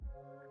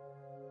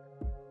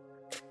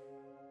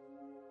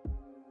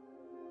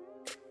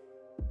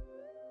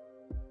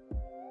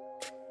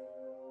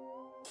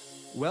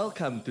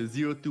Welcome to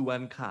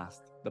 021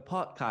 Cast, the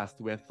podcast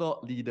where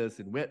thought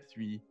leaders in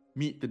Web3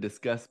 meet to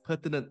discuss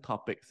pertinent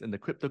topics in the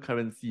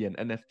cryptocurrency and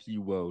NFT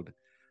world.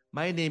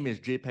 My name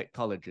is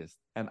JPEGtologist,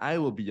 and I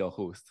will be your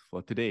host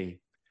for today.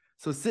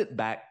 So sit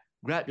back,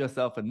 grab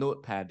yourself a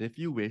notepad if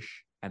you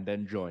wish, and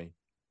then join.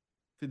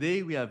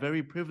 Today, we are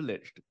very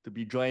privileged to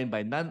be joined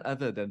by none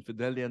other than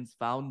Fidelian's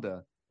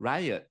founder,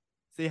 Ryot.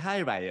 Say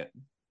hi, Ryot.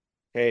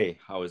 Hey,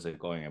 how is it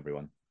going,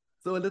 everyone?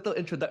 So, a little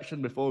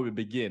introduction before we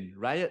begin.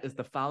 Ryot is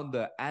the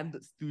founder and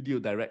studio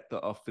director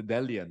of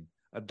Fidelian,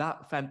 a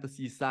dark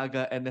fantasy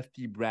saga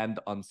NFT brand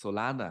on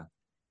Solana.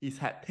 He's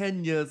had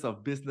 10 years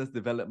of business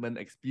development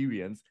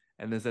experience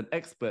and is an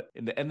expert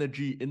in the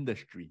energy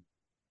industry.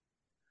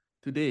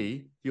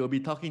 Today, he will be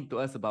talking to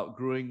us about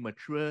growing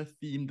mature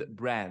themed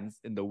brands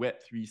in the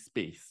Web3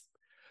 space.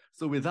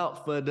 So,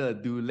 without further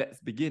ado,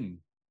 let's begin.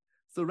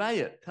 So,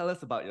 Ryot, tell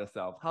us about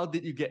yourself. How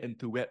did you get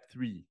into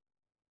Web3?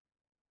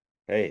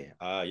 Hey,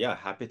 yeah,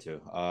 happy to.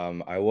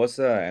 I was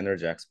an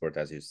energy expert,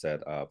 as you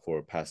said,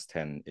 for past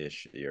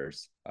 10-ish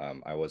years.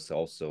 I was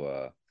also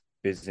a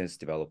business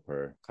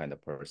developer kind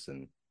of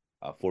person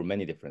for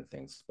many different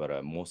things,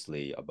 but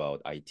mostly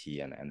about IT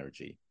and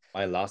energy.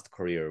 My last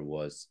career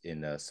was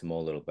in a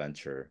small little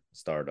venture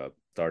startup,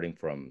 starting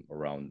from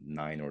around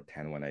 9 or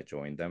 10 when I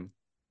joined them.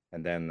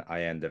 And then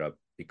I ended up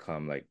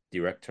become like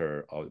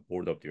director of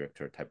board of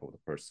director type of the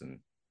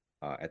person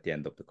at the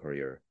end of the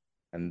career.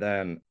 And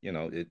then,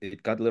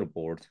 it got a little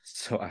bored.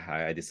 So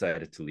I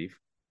decided to leave.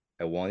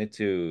 I wanted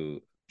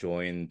to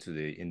join to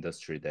the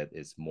industry that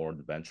is more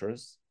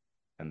adventurous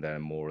and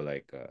then more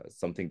like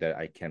something that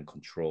I can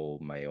control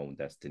my own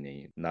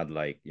destiny, not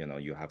like,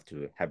 you have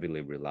to heavily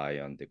rely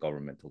on the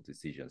governmental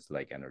decisions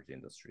like energy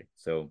industry.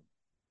 So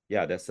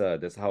yeah, that's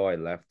how I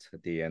left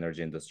the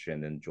energy industry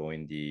and then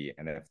joined the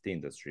NFT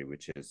industry,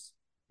 which is,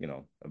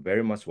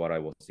 very much what I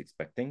was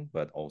expecting,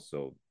 but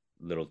also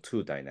a little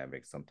too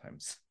dynamic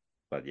sometimes.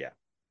 But yeah.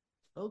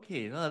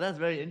 Okay, no, that's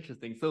very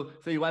interesting. So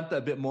you wanted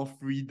a bit more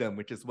freedom,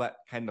 which is what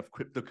kind of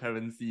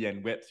cryptocurrency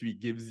and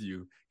Web3 gives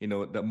you,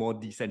 the more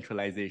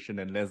decentralization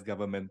and less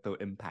governmental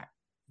impact.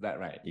 Is that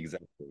right?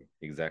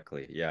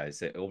 Exactly. Yeah, I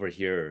say over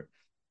here,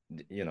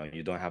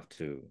 you don't have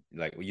to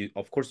like you.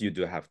 Of course, you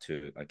do have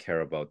to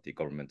care about the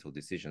governmental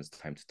decisions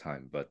time to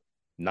time, but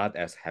not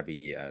as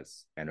heavy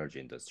as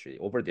energy industry.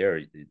 Over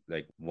there,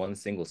 like one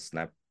single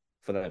snap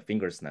for the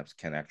finger snaps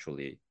can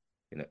actually,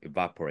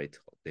 evaporate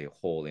the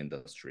whole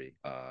industry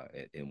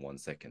in 1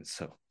 second.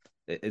 So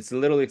it's a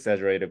little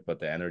exaggerated,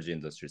 but the energy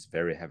industry is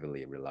very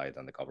heavily relied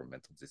on the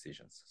governmental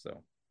decisions.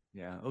 So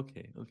Yeah,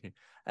 okay.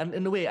 And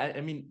in a way,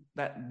 I mean,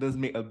 that does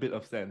make a bit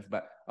of sense,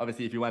 but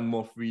obviously, if you want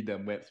more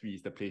freedom, Web3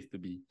 is the place to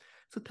be.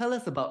 So tell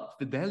us about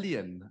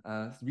Fidelian.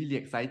 It's really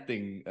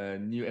exciting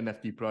new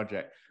NFT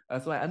project.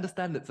 So I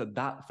understand it's a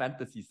dark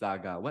fantasy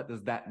saga. What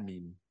does that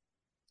mean?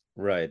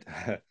 right.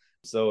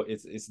 So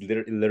it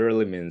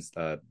literally means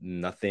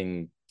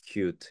nothing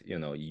cute,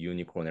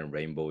 unicorn and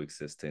rainbow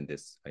exist in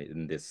this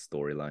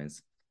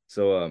storylines.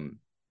 So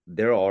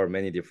there are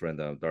many different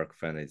dark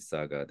fantasy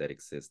saga that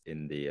exist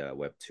in the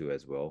Web 2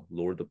 as well.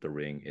 Lord of the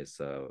Ring is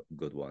a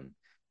good one.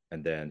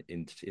 And then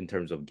in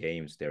terms of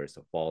games, there is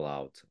a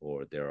Fallout,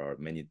 or there are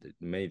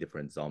many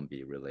different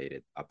zombie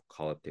related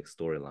apocalyptic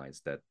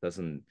storylines that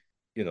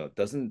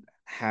doesn't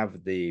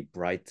have the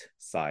bright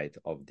side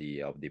of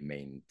the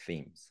main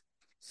themes.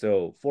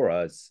 So for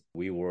us,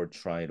 we were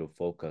trying to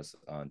focus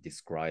on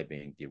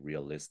describing the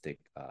realistic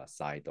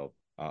side of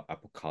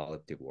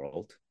apocalyptic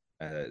world.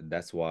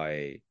 That's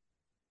why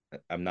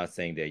I'm not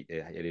saying that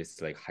it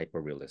is like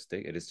hyper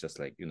realistic. It is just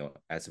like,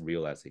 as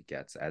real as it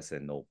gets, as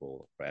in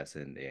novel or as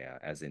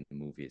in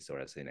movies or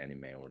as in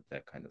anime or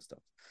that kind of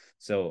stuff.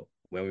 So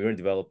when we were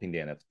developing the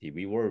NFT,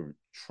 we were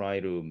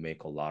trying to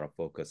make a lot of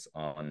focus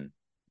on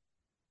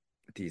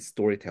the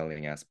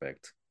storytelling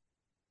aspect.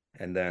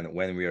 And then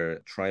when we are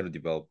trying to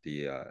develop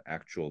the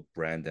actual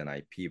brand and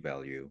IP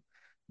value,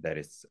 that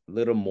is a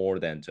little more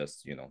than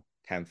just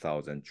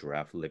 10,000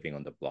 giraffe living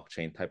on the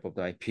blockchain type of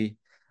the IP.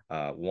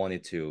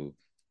 Wanted to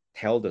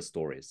tell the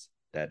stories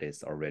that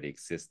is already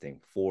existing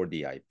for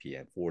the IP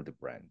and for the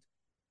brand.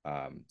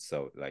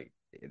 So like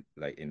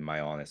in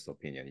my honest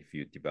opinion, if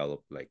you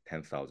develop like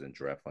 10,000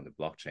 giraffe on the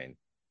blockchain,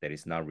 that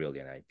is not really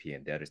an IP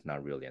and that is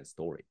not really a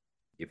story.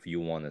 If you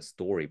want a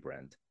story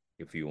brand,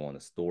 if you want a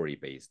story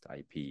based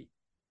IP,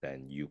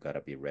 then you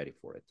gotta be ready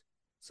for it.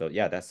 So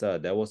yeah,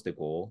 that was the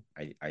goal.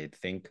 I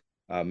think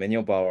many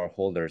of our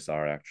holders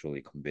are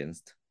actually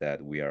convinced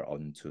that we are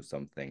onto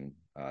something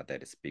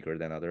that is bigger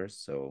than others.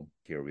 So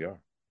here we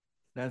are.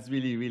 That's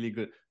really, really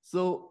good.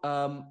 So,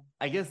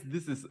 I guess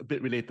this is a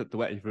bit related to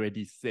what you've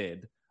already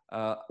said.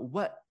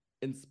 What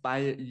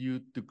inspired you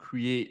to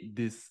create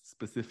this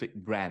specific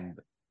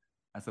brand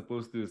as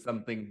opposed to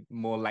something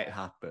more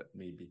lighthearted,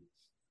 maybe?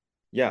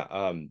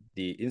 Yeah,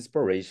 the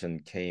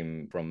inspiration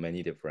came from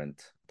many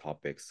different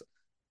topics,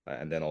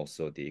 and then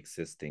also the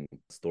existing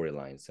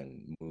storylines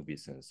and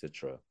movies and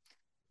etc.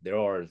 there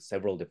are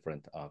several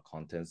different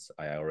contents.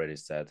 I already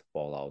said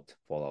Fallout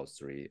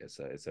 3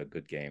 is a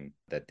good game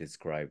that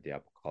describe the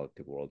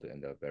apocalyptic world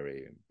in a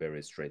very,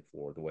 very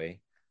straightforward way.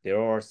 There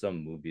are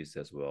some movies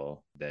as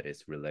well that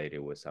is related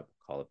with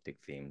apocalyptic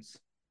themes.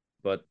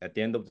 But at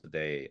the end of the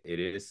day, it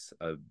is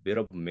a bit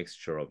of a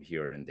mixture of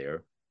here and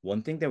there.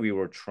 One thing that we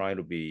were trying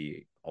to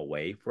be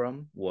away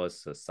from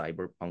was a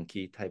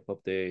cyberpunky type of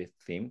the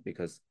theme,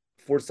 because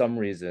for some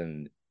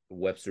reason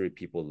Web3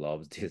 people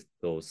love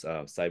those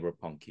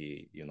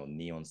cyberpunky,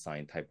 neon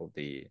sign type of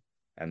the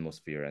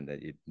atmosphere, and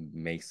that it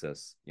makes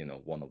us,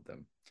 one of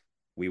them.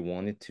 We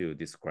wanted to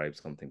describe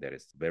something that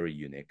is very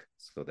unique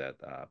so that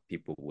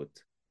people would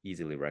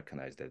easily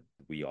recognize that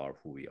we are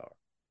who we are.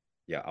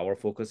 Yeah, our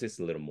focus is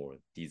a little more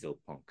diesel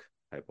punk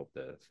type of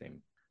the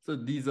theme. So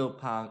diesel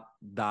punk,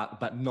 dark,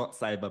 but not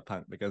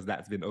cyberpunk because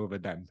that's been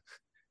overdone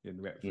in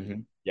Web3. Mm-hmm.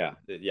 Yeah.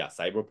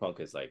 Cyberpunk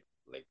is like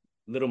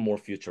little more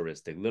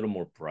futuristic, little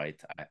more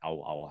bright.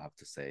 I'll have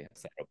to say,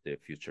 set up the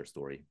future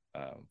story.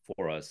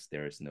 For us,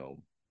 there is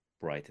no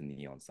bright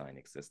neon sign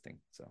existing.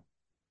 So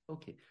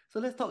okay, so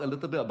let's talk a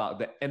little bit about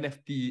the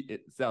NFT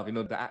itself,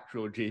 the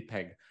actual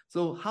JPEG.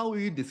 So how will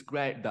you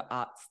describe the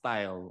art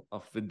style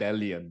of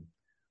Fidelion?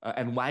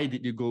 And why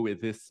did you go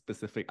with this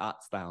specific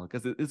art style?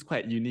 Because it is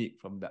quite unique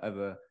from the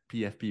other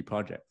PFP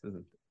projects, isn't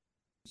it?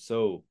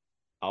 So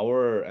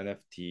our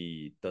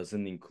NFT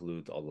doesn't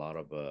include a lot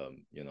of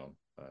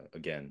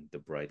again, the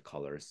bright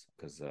colors,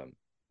 because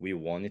we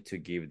wanted to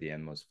give the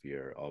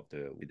atmosphere of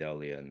the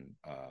Fidelian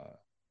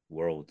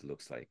world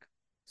looks like.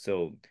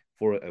 So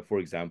for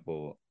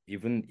example,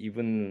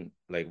 even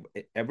like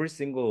every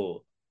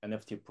single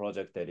NFT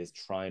project that is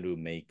trying to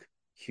make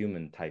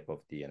human type of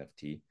the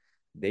NFT,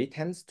 they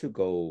tends to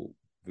go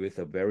with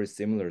a very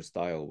similar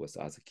style with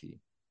Azuki.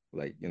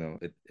 Like,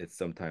 it's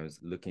sometimes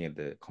looking at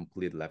the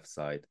complete left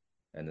side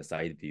and the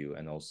side view,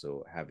 and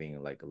also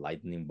having like a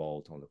lightning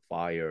bolt on the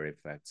fire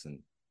effects, and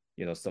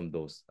some of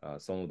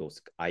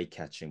those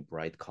eye-catching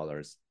bright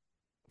colors.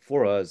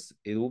 For us,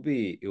 it will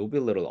be a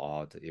little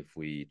odd if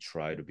we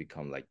try to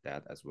become like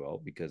that as well,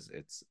 because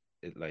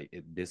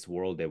this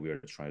world that we are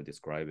trying to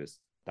describe is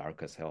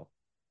dark as hell.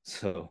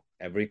 So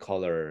every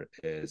color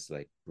is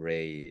like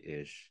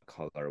grayish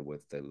color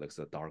with like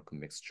a dark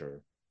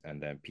mixture, and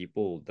then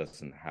people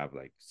doesn't have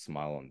like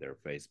smile on their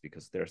face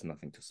because there's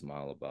nothing to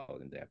smile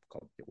about in the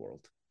apocalyptic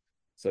world.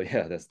 So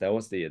yeah, that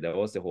was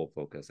the whole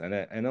focus, and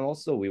then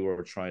also we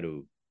were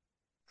trying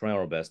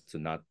our best to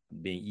not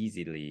being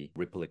easily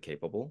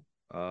replicable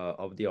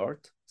of the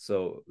art.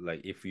 So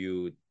like if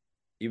you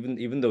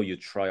even though you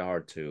try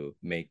hard to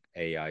make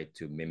AI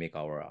to mimic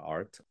our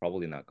art,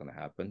 probably not gonna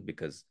happen,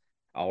 because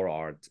our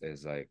art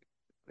is like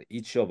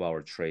each of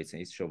our traits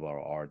and each of our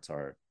arts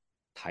are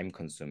time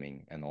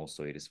consuming, and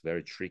also it is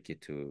very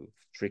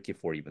tricky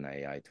for even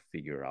AI to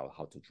figure out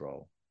how to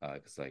draw.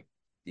 Because like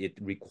it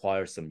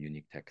requires some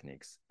unique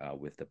techniques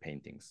with the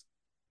paintings.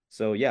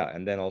 So yeah,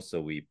 and then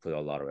also we put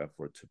a lot of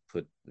effort to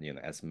put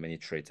as many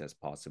traits as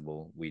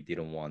possible. We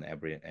didn't want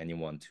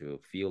anyone to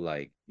feel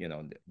like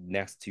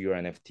next to your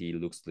NFT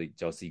looks like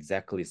just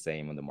exactly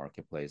same on the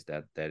marketplace.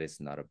 That is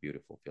not a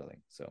beautiful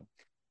feeling. So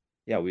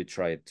yeah, we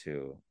tried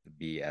to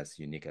be as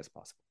unique as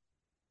possible.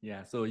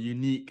 Yeah, so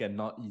unique and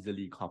not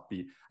easily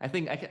copied. I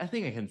think I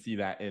can see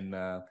that in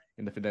the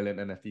Fidelian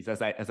NFTs.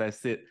 As I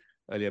said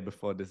earlier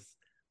before this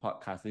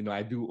podcast,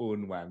 I do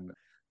own one,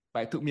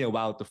 but it took me a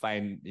while to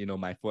find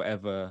my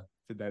forever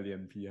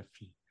Fidelian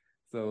PFP.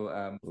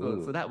 So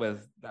Ooh. that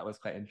was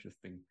quite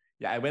interesting.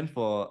 Yeah, I went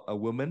for a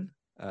woman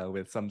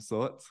with some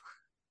sorts.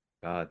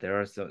 There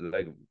are so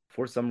like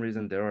for some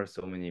reason there are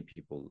so many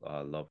people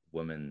love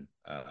women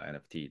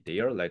NFT. They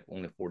are like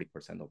only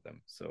 40% of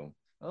them, so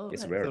Oh,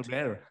 it's right, rare so to.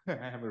 rare.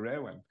 I have a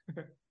rare one.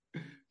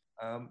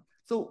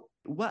 So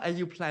what are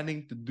you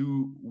planning to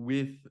do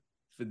with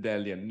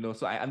Fidelian?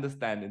 So I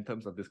understand in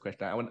terms of this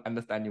question, I want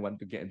understand you want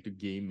to get into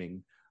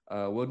gaming.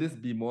 Will this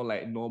be more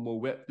like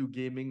normal Web2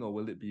 gaming, or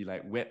will it be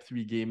like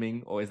Web3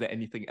 gaming, or is there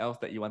anything else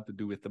that you want to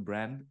do with the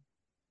brand?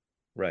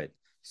 Right.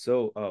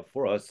 So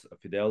for us,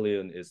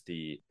 Fidelion is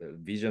the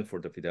vision for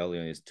the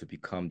Fidelion is to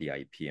become the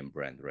IP and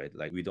brand, right?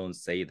 Like we don't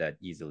say that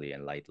easily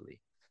and lightly.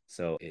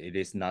 So it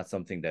is not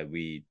something that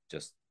we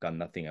just got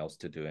nothing else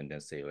to do and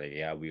then say like,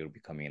 yeah, we are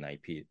becoming an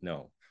IP.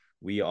 No,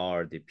 we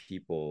are the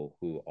people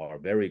who are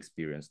very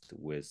experienced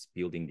with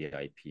building the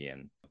IP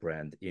and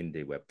brand in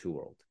the Web2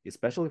 world,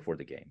 especially for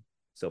the game.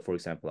 So, for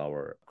example,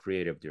 our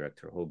creative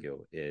director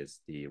Hogyo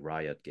is the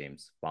Riot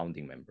Games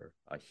founding member.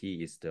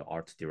 He is the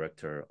art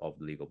director of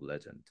League of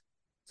Legends,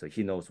 so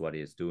he knows what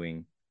he is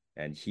doing,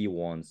 and he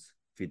wants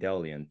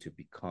Fidelion to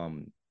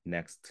become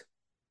next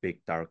big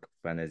dark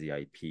fantasy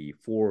IP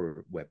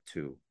for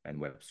Web2 and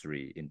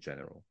Web3 in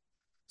general.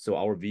 So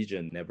our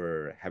vision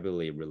never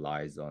heavily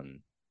relies on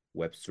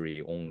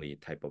Web3 only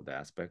type of the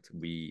aspect.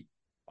 We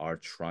are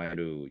trying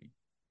to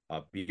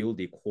build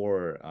the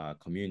core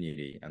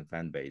community and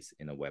fan base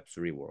in a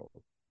Web3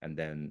 world, and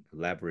then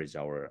leverage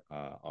our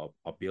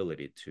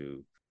ability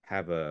to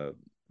have a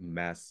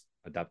mass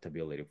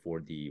adaptability for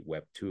the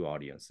Web2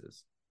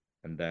 audiences.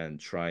 and then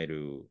try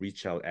to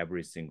reach out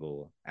every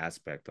single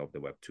aspect of the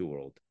Web2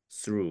 world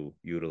through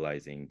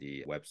utilizing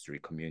the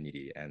Web3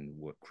 community and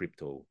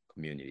crypto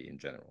community in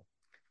general.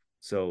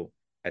 So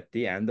at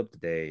the end of the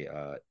day,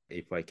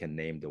 if I can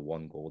name the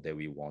one goal that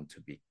we want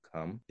to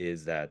become,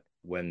 is that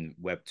when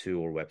Web2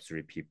 or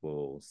Web3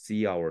 people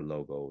see our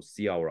logo,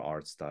 see our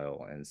art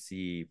style, and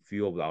see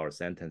few of our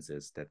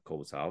sentences that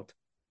goes out,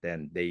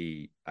 then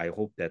I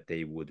hope that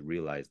they would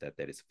realize that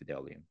that is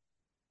Fidelium.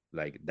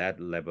 Like that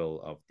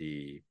level of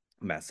the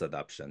mass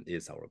adoption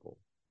is our goal.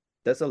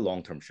 That's a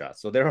long-term shot.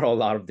 So there are a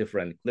lot of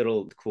different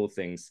little cool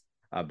things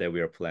that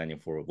we are planning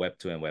for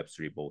Web2 and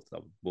Web3,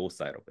 both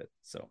side of it.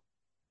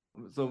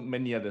 So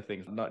many other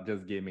things, not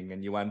just gaming.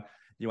 And you want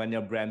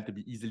your brand to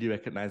be easily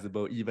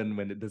recognizable even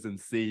when it doesn't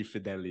say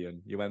Fidelion.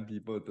 You want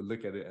people to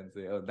look at it and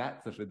say, oh,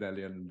 that's a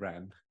Fidelion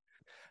brand.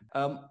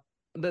 And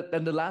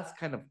the last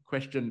kind of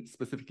question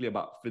specifically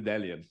about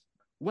Fidelion.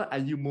 What are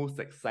you most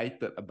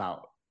excited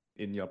about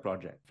in your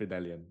project,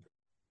 Fidelion?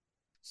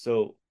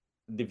 So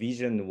the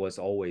vision was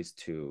always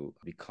to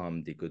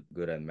become the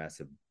good and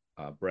massive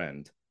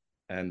brand.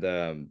 And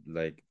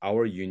like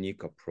our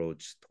unique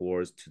approach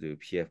towards to the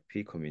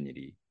PFP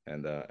community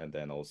and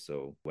then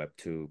also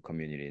Web2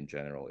 community in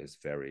general is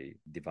very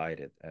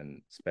divided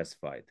and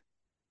specified.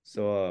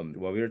 So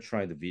what we're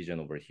trying to vision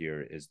over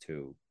here is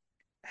to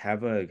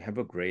have a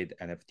great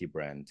NFT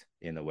brand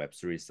in the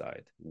Web3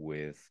 side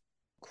with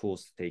cool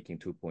staking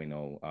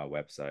 2.0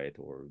 website,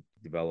 or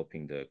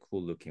developing the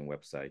cool looking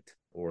website,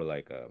 or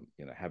like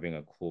having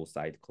a cool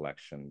side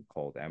collection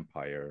called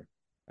Empire.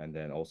 And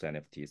then also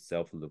NFT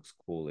itself looks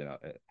cool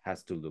enough. It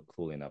has to look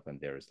cool enough, and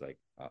there's like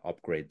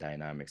upgrade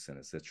dynamics and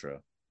etc.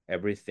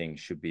 Everything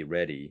should be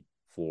ready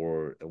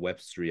for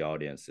Web3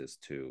 audiences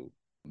to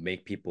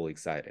make people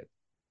excited.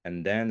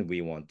 And then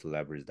we want to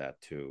leverage that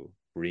to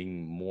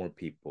bring more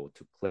people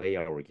to play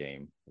our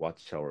game,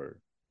 watch our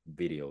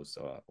videos,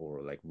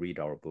 or like read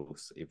our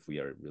books if we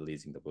are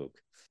releasing the book,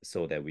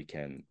 so that we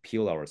can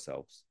peel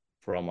ourselves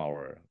from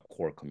our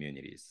core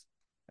communities,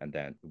 and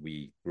then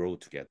we grow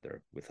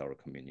together with our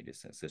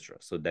communities, etc.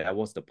 So that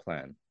was the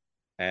plan.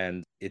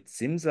 And it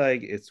seems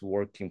like it's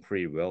working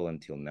pretty well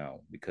until now,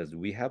 because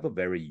we have a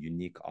very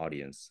unique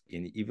audience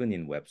even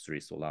in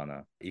Web3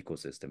 Solana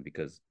ecosystem,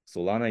 because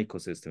Solana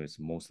ecosystem is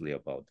mostly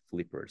about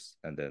flippers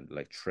and then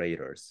like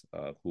traders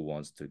who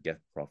wants to get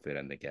profit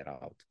and then get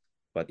out.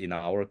 But in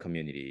our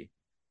community,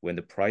 when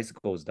the price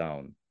goes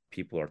down,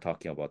 people are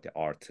talking about the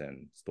art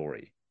and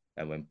story.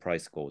 And when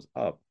price goes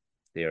up,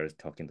 they are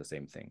talking the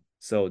same thing.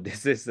 So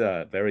this is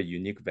a very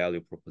unique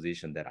value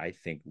proposition that I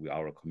think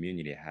our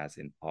community has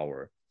in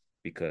power,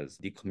 because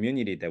the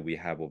community that we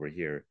have over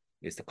here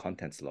is the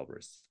content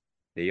lovers.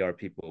 They are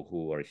people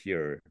who are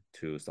here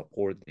to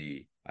support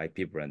the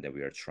IP brand that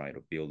we are trying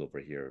to build over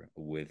here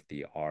with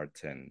the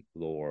art and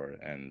lore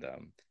and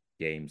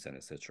games and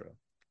etc.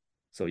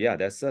 So yeah,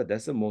 that's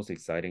the most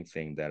exciting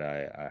thing that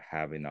I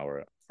have in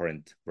our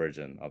current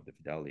version of the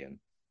Fidelion,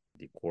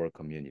 the core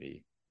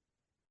community.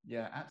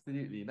 Yeah,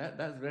 absolutely.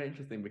 That's very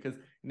interesting because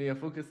you're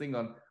focusing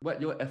on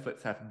what your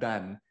efforts have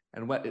done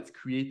and what it's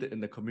created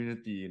in the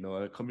community,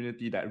 a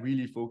community that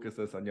really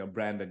focuses on your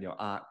brand and your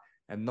art,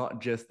 and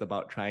not just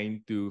about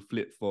trying to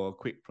flip for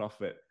quick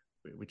profit,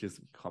 which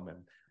is common.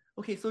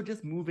 Okay, so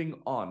just moving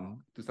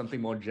on to something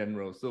more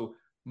general. So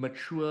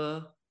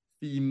mature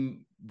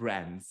theme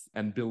brands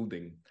and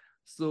building.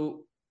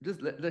 So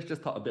let's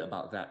just talk a bit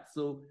about that.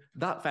 So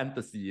dark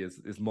fantasy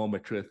is more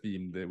mature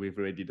theme. That we've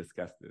already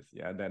discussed this.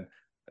 Yeah.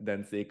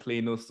 Then say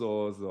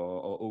Claynosaurs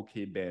or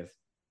OK Bears.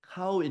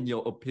 How, in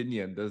your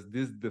opinion, does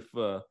this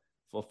differ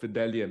for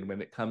Fidelion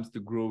when it comes to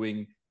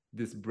growing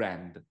this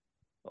brand,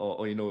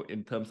 or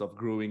in terms of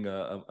growing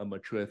a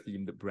mature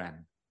themed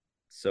brand?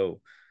 So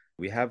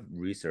we have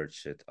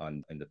researched it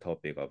on the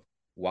topic of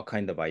what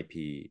kind of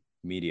IP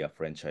media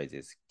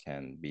franchises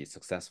can be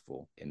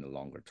successful in the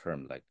longer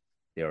term. Like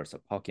there's a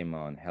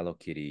Pokemon, Hello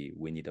Kitty,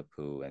 Winnie the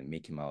Pooh, and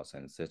Mickey Mouse,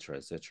 and etc.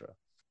 etc.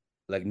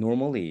 Like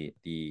normally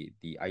the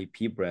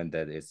IP brand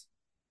that is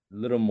a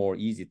little more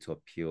easy to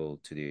appeal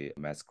to the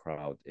mass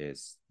crowd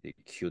is the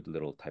cute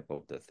little type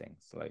of the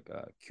things, like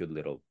a cute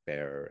little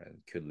bear and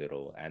cute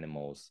little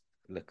animals.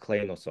 The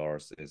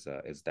Claynosaurs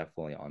is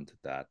definitely onto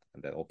that,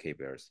 and the OK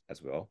Bears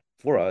as well.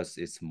 For us,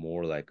 it's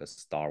more like a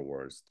Star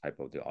Wars type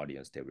of the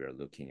audience that we are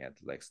looking at,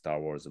 like Star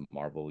Wars,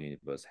 Marvel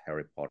Universe,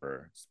 Harry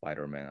Potter,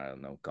 Spider-Man, I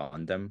don't know,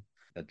 Gundam,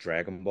 the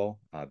Dragon Ball,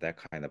 that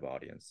kind of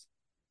audience.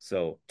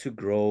 So to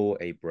grow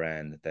a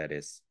brand that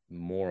is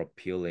more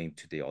appealing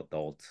to the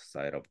adult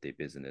side of the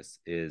business,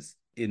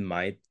 it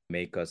might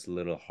make us a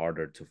little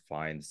harder to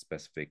find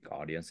specific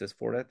audiences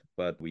for it,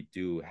 but we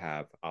do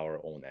have our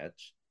own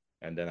edge.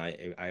 And then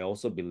I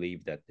also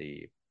believe that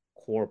the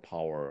core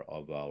power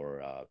of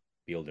our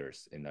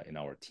builders in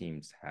our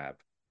teams have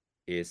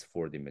is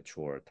for the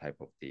mature type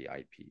of the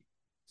IP.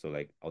 So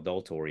like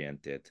adult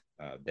oriented,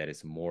 that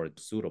is more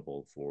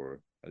suitable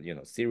for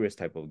serious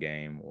type of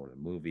game or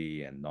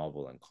movie and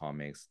novel and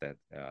comics,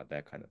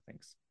 that kind of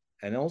things.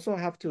 And also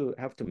have to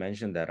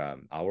mention that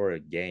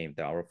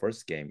our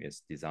first game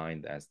is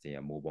designed as the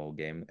mobile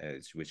game,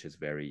 which is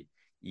very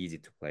easy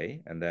to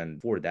play. And then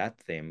for that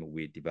theme,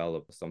 we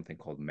developed something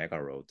called Mega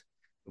Road,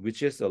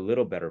 which is a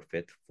little better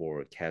fit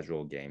for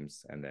casual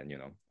games. And then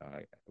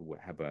we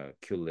have a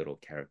cute little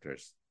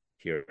characters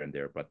here and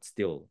there, but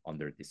still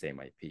under the same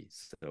IP.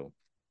 So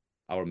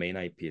our main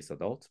IP is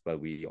adult, but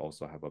we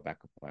also have a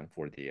backup plan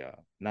for the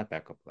not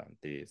backup plan,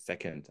 the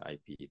second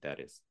IP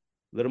that is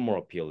a little more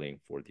appealing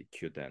for the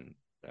cute and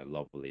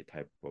lovely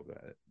type of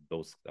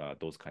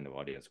those kind of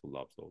audience who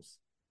love those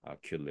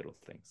cute little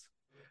things.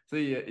 So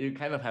you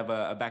kind of have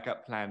a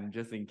backup plan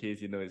just in case,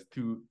 it's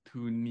too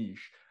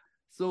niche.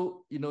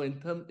 So,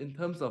 in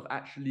terms of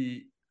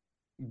actually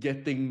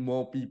getting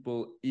more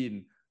people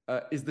in,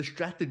 is the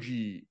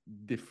strategy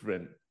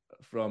different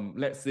from,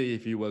 let's say,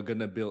 if you were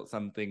gonna build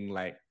something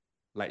like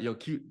your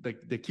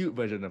the cute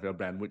version of your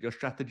brand? Would your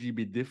strategy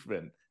be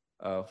different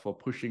for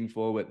pushing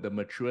forward the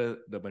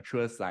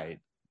mature side?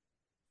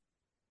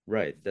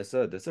 Right. That's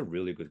a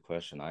really good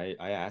question. I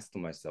asked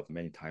myself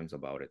many times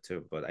about it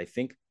too, but I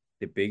think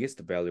the biggest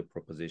value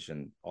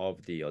proposition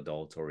of the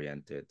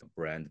adult-oriented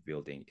brand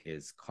building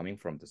is coming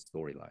from the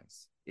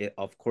storylines.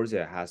 Of course,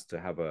 it has to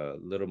have a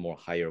little more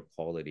higher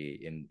quality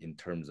in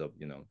terms of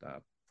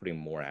putting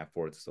more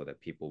effort so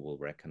that people will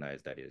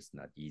recognize that it's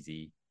not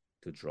easy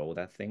to draw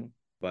that thing.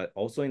 But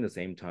also in the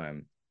same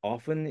time,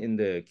 often in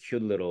the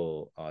cute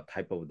little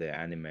type of the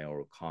anime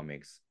or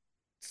comics,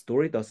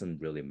 story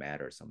doesn't really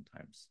matter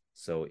sometimes.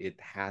 So it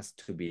has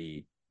to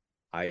be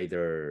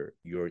either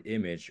your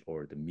image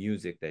or the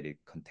music that it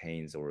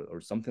contains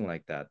or something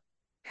like that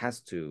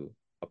has to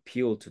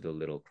appeal to the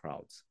little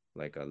crowds,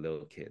 like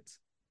little kids.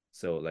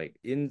 So like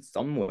in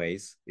some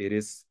ways, it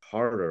is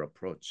harder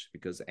approach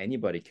because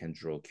anybody can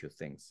draw cute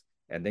things.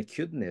 And then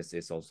cuteness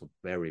is also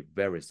very,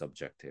 very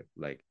subjective.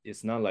 Like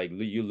it's not like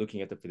you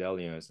looking at the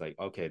fidelity and it's like,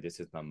 okay, this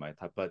is not my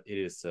type, but it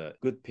is a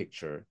good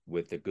picture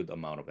with a good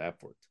amount of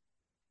effort.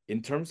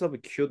 In terms of a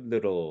cute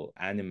little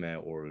anime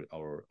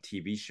or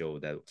TV show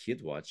that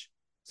kids watch,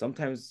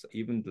 sometimes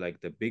even like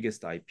the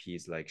biggest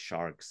IPs like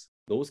sharks,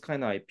 those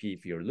kind of IP,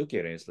 if you're looking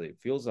at it, it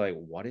feels like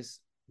what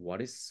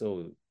is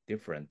so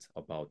different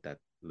about that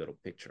little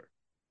picture?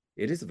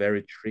 It is a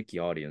very tricky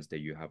audience that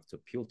you have to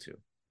appeal to.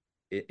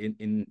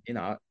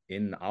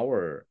 In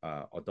our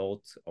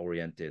adult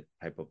oriented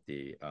type of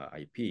the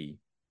IP,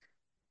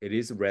 it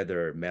is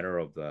rather a matter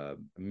of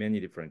many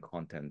different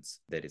contents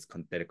that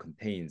it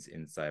contains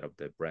inside of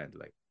the brand.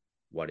 Like,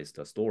 what is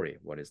the story?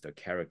 What is the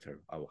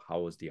character?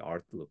 How is the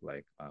art look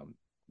like?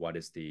 What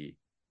is the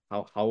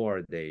how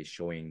are they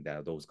showing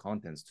those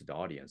contents to the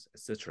audience,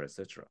 etc.,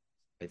 etc.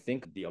 I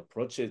think the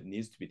approach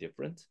needs to be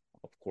different,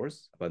 of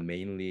course, but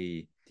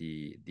mainly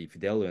the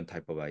Fidelian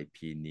type of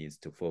IP needs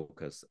to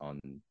focus on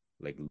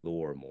like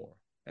lore more,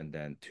 and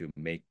then to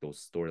make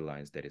those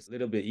storylines that is a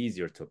little bit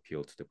easier to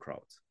appeal to the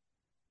crowds.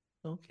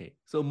 Okay.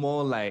 So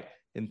more like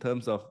in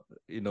terms of,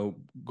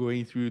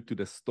 going through to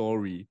the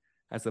story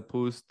as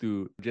opposed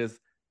to just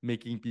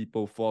making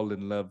people fall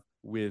in love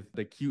with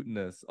the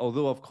cuteness.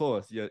 Although of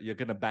course you're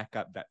gonna back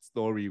up that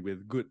story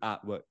with good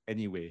artwork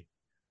anyway.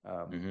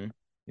 Mm-hmm.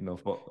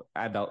 For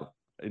adult,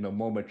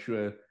 more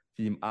mature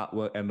theme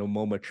artwork and a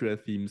more mature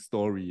theme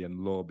story and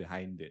lore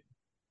behind it.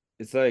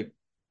 It's like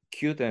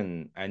cute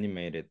and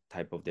animated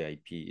type of the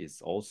IP is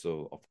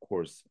also, of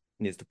course,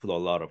 needs to put a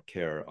lot of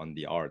care on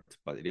the art,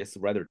 but it is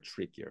rather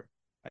trickier,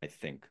 I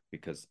think,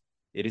 because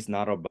it is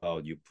not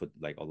about you put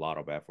like a lot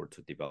of effort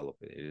to develop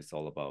it. It is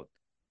all about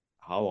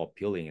how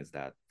appealing is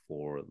that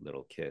for a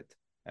little kid.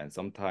 And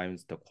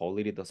sometimes the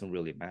quality doesn't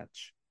really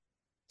match.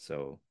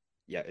 So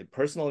yeah,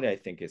 personally, I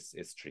think it's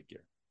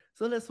trickier.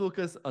 So let's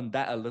focus on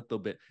that a little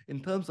bit. In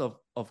terms of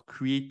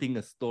creating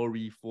a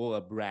story for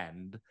a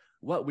brand,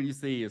 what would you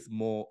say is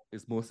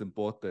most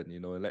important?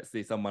 Let's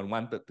say someone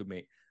wanted to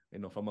make,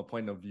 from a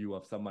point of view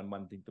of someone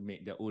wanting to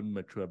make their own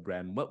mature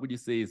brand, what would you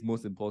say is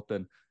most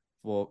important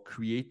for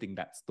creating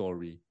that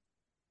story?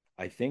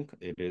 I think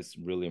it is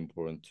really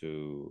important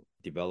to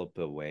develop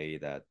a way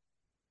that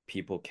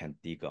people can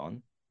dig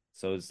on.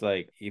 So it's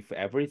like if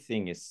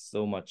everything is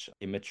so much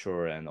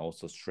immature and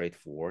also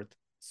straightforward,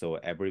 so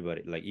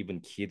everybody, like even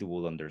kid,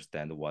 will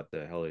understand what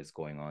the hell is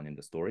going on in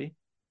the story,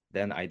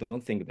 then I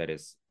don't think that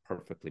is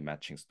perfectly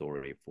matching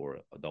story for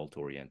adult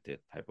oriented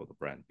type of a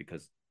brand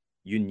because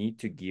you need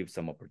to give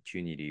some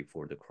opportunity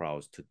for the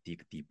crowds to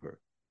dig deeper.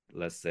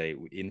 Let's say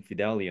in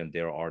Fidelion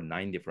there are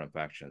 9 different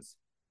factions,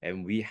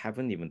 and we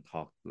haven't even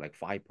talked like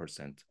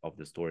 5% of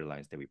the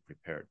storylines that we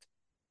prepared,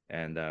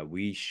 and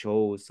we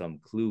show some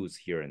clues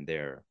here and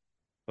there.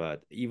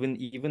 But even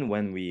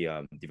when we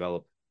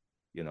develop,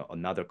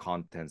 another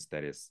contents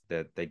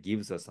that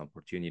gives us an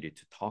opportunity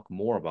to talk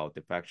more about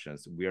the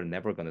factions, we are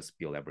never gonna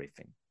spill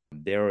everything.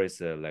 There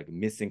is a like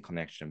missing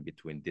connection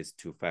between these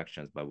two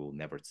factions, but we'll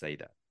never say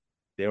that.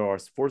 There are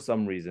for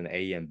some reason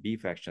A and B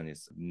faction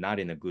is not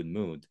in a good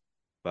mood,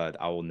 but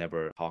I will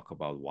never talk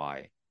about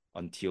why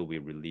until we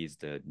release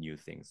the new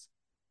things.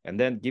 And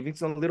then giving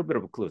some little bit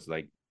of clues,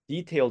 like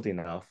detailed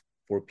enough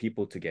for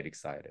people to get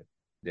excited.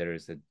 There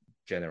is a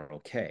General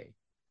K,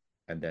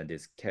 and then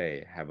this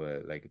K have a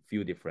like a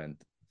few different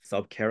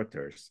sub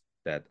characters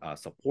that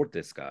support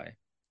this guy,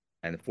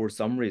 and for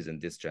some reason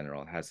this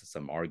general has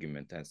some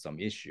argument and some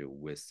issue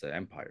with the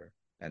empire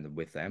and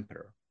with the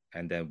emperor,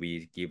 and then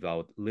we give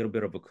out a little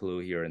bit of a clue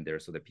here and there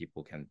so that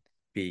people can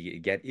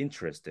get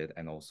interested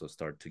and also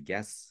start to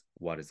guess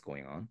what is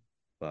going on.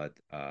 But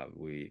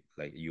we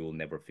like you'll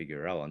never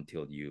figure out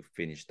until you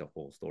finish the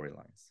whole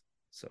storylines.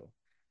 So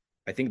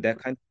I think that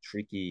kind of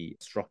tricky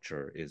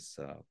structure is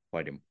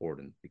quite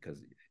important because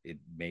it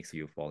makes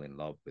you fall in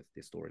love with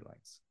the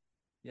storylines.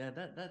 Yeah,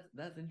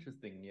 that's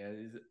interesting. Yeah,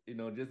 is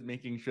just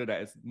making sure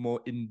that it's more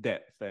in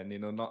depth and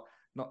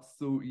not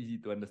so easy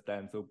to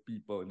understand, so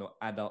people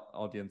adult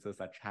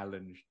audiences are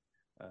challenged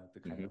to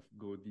kind Mhm. of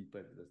go deeper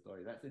into the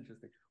story. That's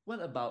interesting.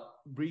 What about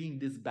bringing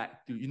this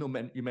back to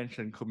you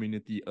mentioned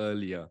community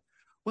earlier.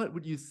 What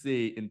would you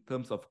say in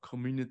terms of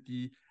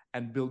community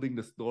and building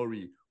the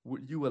story?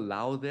 Would you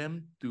allow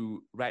them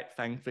to write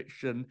fan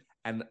fiction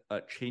and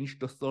change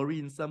the story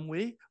in some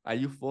way? Are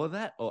you for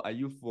that, or are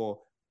you for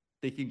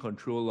taking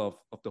control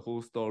of the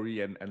whole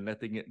story and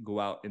letting it go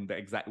out in the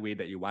exact way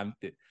that you want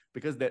it?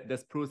 Because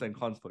there's pros and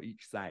cons for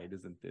each side,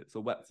 isn't it? So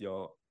what's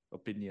your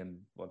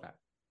opinion for that?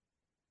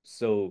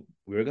 So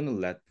we're gonna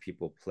let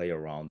people play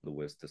around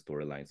with the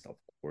storylines, of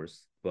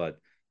course, but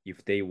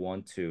if they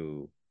want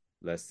to,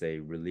 let's say,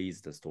 release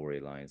the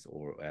storylines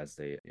or as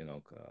they,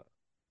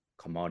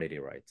 commodity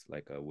rights,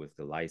 like with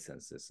the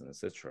licenses and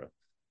etc.,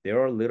 there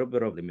are a little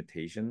bit of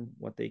limitation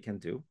what they can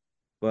do.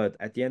 But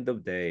at the end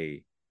of the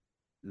day,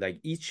 like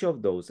each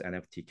of those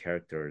NFT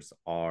characters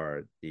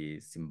are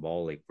the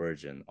symbolic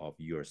version of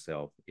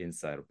yourself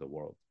inside of the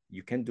world.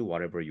 You can do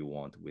whatever you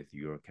want with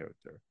your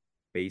character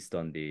based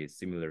on the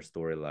similar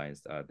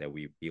storylines that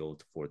we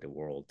built for the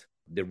world.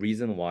 The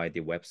reason why the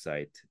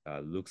website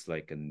looks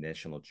like a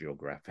National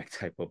Geographic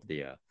type of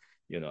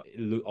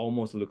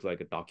almost looks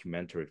like a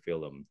documentary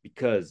film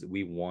because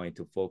we want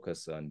to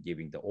focus on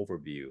giving the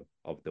overview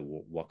of the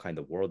what kind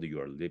of world you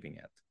are living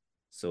at,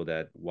 so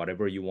that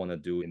whatever you want to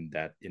do in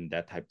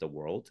that type of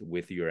world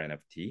with your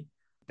NFT,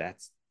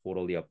 that's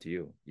totally up to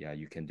you. Yeah,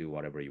 you can do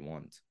whatever you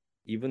want.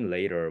 Even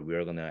later,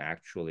 we're gonna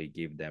actually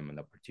give them an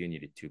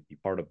opportunity to be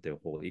part of the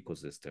whole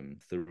ecosystem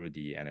through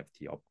the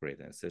NFT upgrade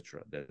and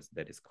etc.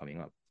 That is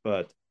coming up.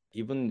 But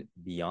even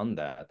beyond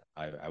that,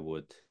 I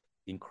would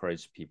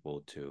encourage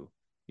people to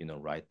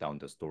write down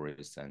the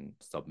stories and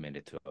submit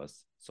it to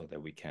us so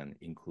that we can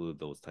include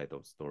those type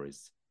of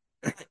stories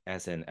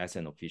as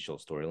an official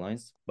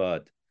storylines.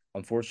 But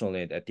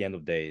unfortunately, at the end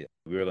of the day,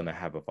 we're gonna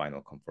have a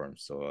final confirm.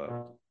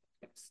 So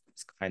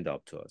it's kind of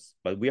up to us.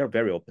 But we are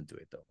very open to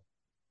it, though.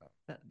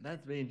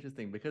 That's very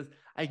interesting because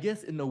I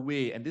guess in a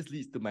way, and this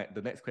leads to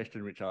the next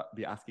question, which I'll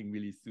be asking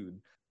really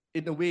soon.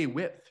 In a way,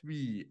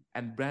 Web3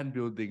 and brand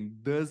building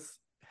does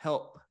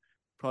help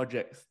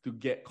projects to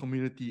get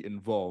community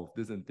involved,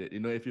 isn't it?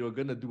 If you're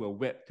gonna do a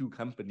Web2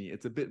 company,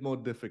 it's a bit more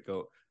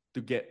difficult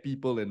to get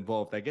people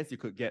involved. I guess you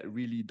could get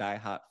really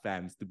diehard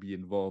fans to be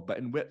involved, but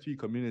in Web3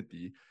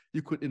 community,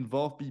 you could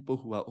involve people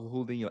who are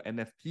holding your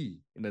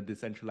NFT in a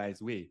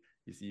decentralized way.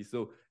 You see,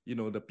 so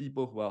the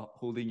people who are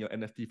holding your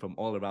NFT from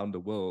all around the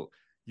world,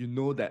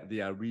 that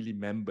they are really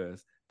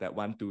members that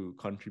want to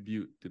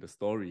contribute to the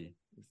story.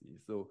 You see,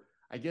 so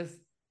I guess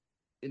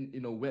in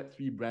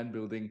Web3 brand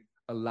building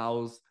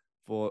allows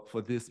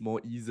for this more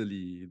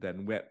easily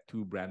than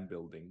Web2 brand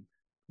building,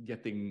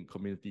 getting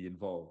community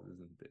involved,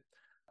 isn't it?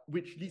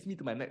 Which leads me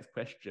to my next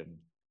question.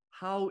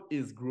 How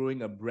is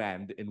growing a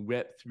brand in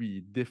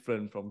Web3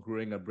 different from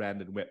growing a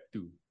brand in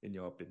Web2, in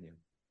your opinion?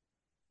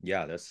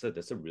 Yeah, that's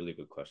a really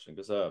good question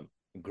because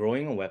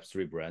growing a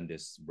Web3 brand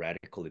is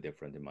radically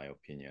different in my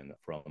opinion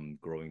from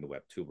growing the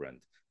Web2 brand.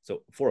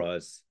 So for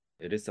us,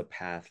 it is a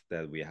path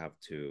that we have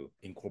to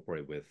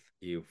incorporate with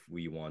if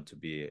we want to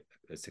be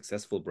a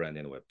successful brand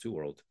in the Web2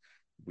 world.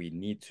 We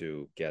need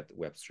to get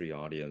Web3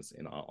 audience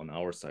on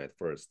our side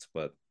first,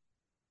 but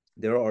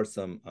there are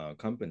some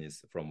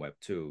companies from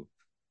Web2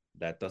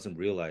 that doesn't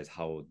realize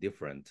how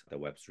different the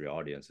Web3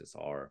 audiences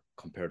are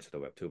compared to the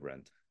Web2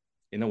 brand.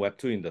 In the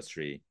Web2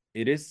 industry,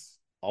 it is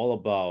all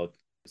about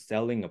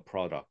selling a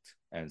product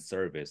and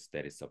service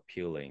that is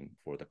appealing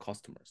for the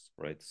customers,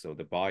 right? So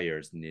the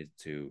buyers need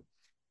to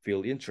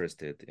feel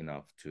interested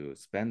enough to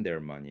spend their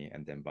money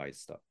and then buy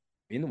stuff.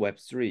 In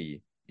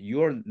Web3,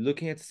 you're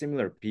looking at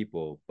similar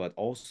people, but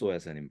also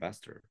as an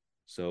investor.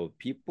 So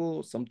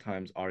people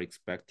sometimes are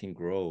expecting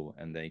growth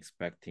and then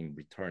expecting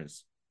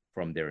returns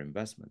from their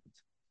investment.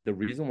 The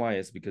reason why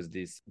is because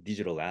this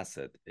digital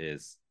asset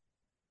is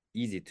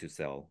easy to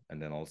sell,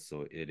 and then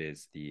also it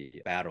is the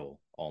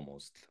battle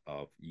almost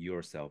of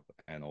yourself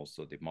and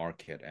also the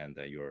market and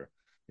your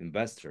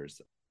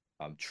investors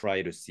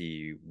try to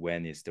see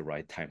when is the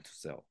right time to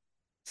sell.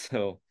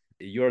 So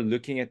you're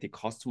looking at the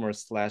customer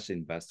slash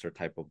investor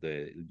type of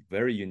the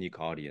very unique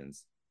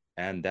audience,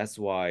 and that's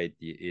why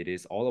it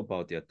is all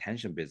about the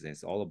attention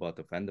business, all about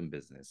the fandom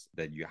business,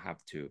 that you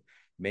have to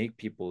make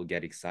people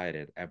get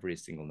excited every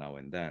single now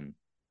and then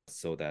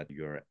so that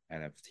your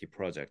NFT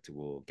project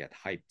will get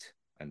hyped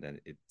and then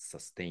it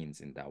sustains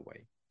in that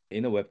way.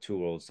 In the Web2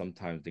 world,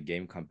 sometimes the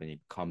game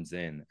company comes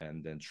in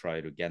and then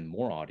try to get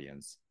more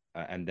audience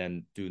and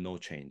then do no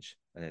change.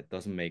 And it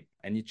doesn't make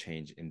any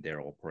change in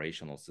their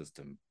operational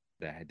system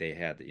that they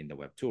had in the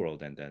Web2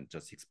 world, and then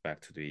just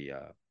expect to be,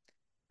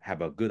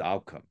 have a good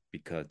outcome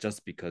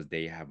because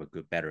they have a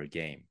good, better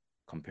game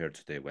compared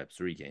to the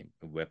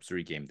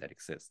Web3 game that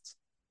exists.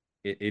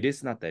 It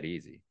is not that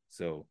easy.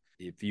 So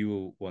if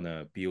you want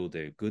to build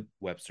a good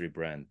Web3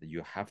 brand,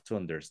 you have to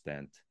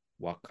understand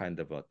what kind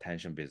of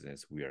attention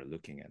business we are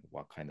looking at,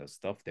 what kind of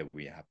stuff that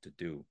we have to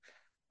do,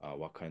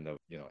 what kind of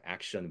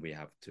action we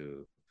have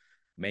to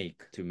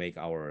make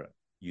our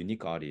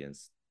unique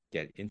audience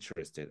get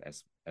interested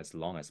as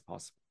long as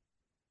possible.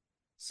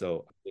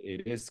 So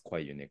it is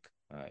quite unique.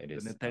 It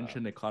It's is an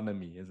attention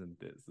economy,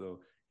 isn't it? So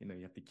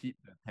you have to keep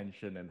the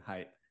attention and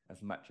hype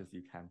as much as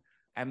you can.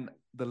 And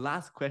the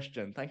last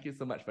question, thank you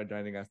so much for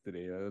joining us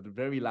today. The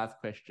very last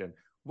question,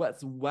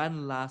 what's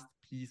one last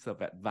piece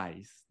of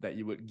advice that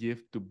you would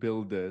give to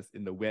builders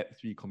in the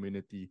Web3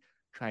 community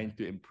trying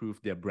to improve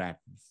their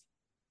brands?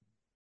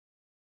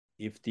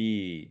 If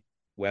the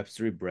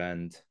Web3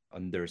 brand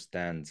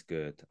understands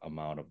good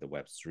amount of the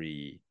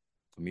Web3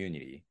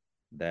 community,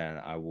 then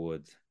I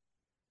would.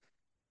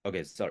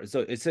 Okay, sorry.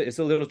 So it's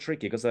a little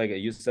tricky because like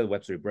you said,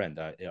 Web3 brand.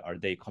 Are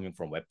they coming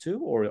from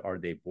Web2 or are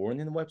they born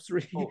in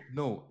Web3? Oh,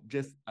 no,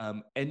 just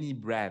any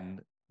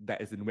brand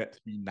that is in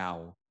Web3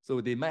 now.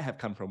 So they might have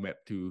come from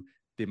Web2.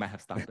 They might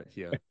have started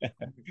here.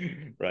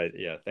 Right.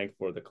 Yeah. Thanks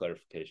for the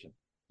clarification.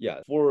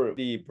 Yeah. For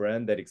the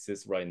brand that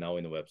exists right now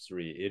in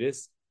Web3,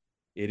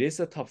 it is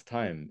a tough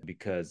time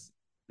because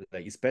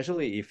like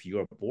especially if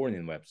you're born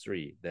in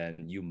Web3,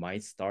 then you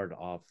might start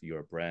off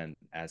your brand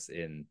as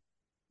in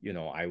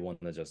I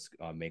want to just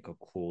make a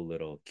cool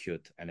little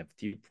cute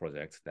NFT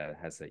project that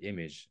has an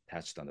image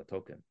attached on the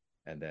token.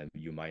 And then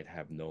you might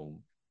have no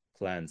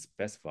plan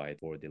specified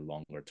for the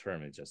longer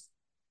term. It just,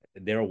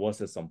 there was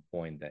at some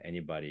point that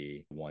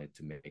anybody wanted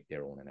to make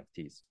their own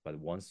NFTs. But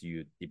once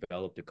you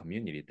develop the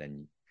community,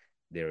 then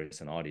there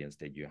is an audience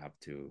that you have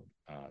to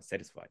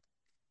satisfy.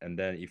 And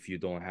then if you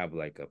don't have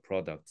like a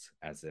product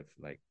as if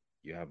like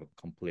you have a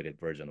completed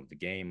version of the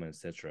game,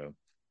 etc.,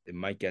 it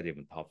might get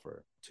even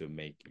tougher to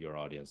make your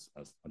audience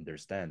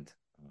understand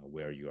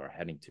where you are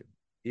heading to.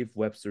 If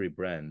Web3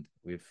 brand,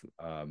 with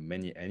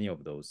any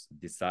of those,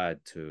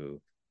 decide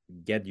to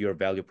get your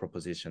value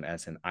proposition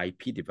as an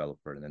IP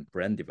developer and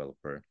brand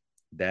developer,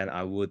 then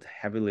I would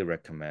heavily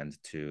recommend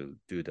to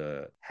do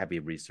the heavy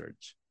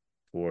research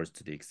towards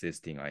to the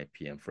existing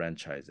IP and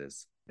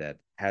franchises that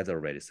has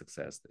already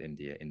success in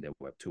the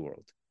Web2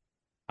 world.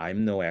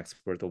 I'm no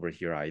expert over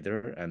here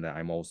either, and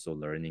I'm also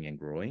learning and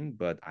growing.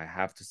 But I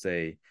have to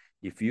say,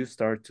 if you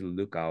start to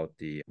look out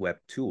the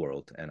Web2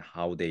 world and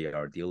how they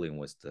are dealing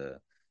with the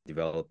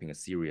developing a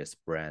serious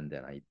brand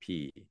and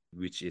IP,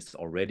 which is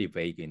already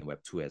vague in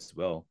Web2 as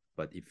well.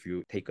 But if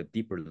you take a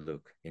deeper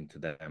look into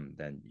them,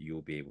 then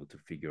you'll be able to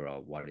figure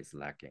out what is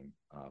lacking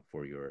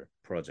for your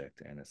project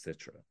and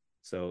etc.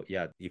 So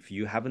yeah, if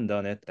you haven't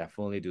done it,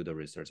 definitely do the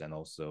research and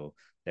also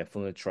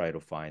definitely try to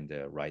find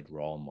the right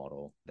role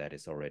model that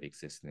is already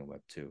existing in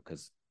Web2.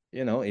 Because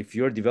if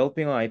you're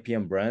developing an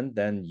IPM brand,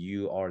 then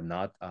you are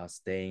not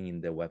staying in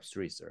the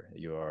Web3, sir.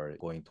 You are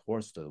going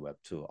towards the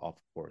Web2, of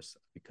course,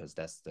 because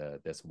that's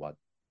what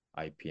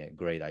IPN,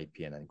 great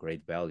IPN and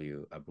great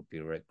value, a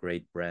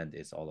great brand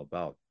is all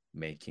about,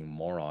 making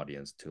more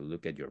audience to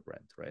look at your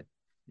brand, right?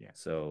 Yeah.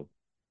 So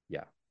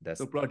yeah.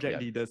 So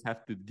project leaders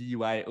have to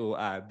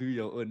DYOR, do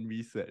your own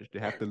research. They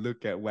have to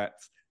look at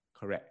what's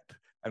correct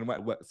and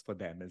what works for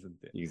them,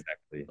 isn't it?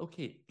 Exactly.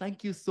 Okay,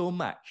 thank you so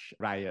much,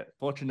 Ryot.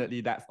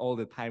 Fortunately, that's all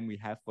the time we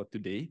have for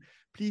today.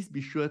 Please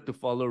be sure to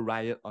follow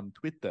Ryot on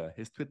Twitter.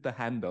 His Twitter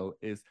handle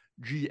is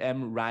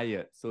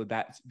GMRyot. So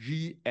that's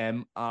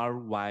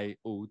GMRYOT.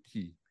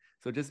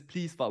 So just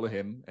please follow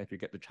him if you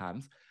get the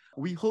chance.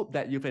 We hope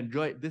that you've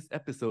enjoyed this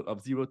episode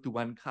of 0 to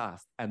 1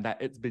 Cast and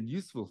that it's been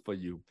useful for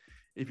you.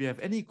 If you have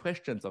any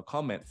questions or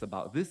comments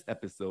about this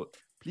episode,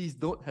 please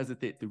don't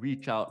hesitate to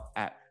reach out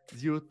at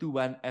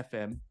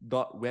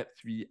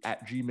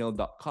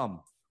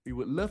 021fm.web3@gmail.com. We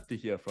would love to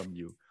hear from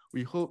you.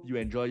 We hope you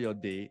enjoy your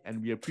day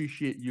and we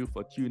appreciate you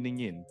for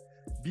tuning in.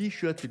 Be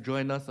sure to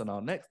join us on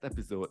our next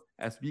episode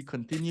as we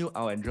continue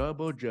our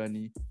enjoyable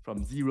journey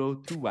from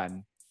 0 to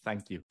 1.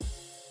 Thank you.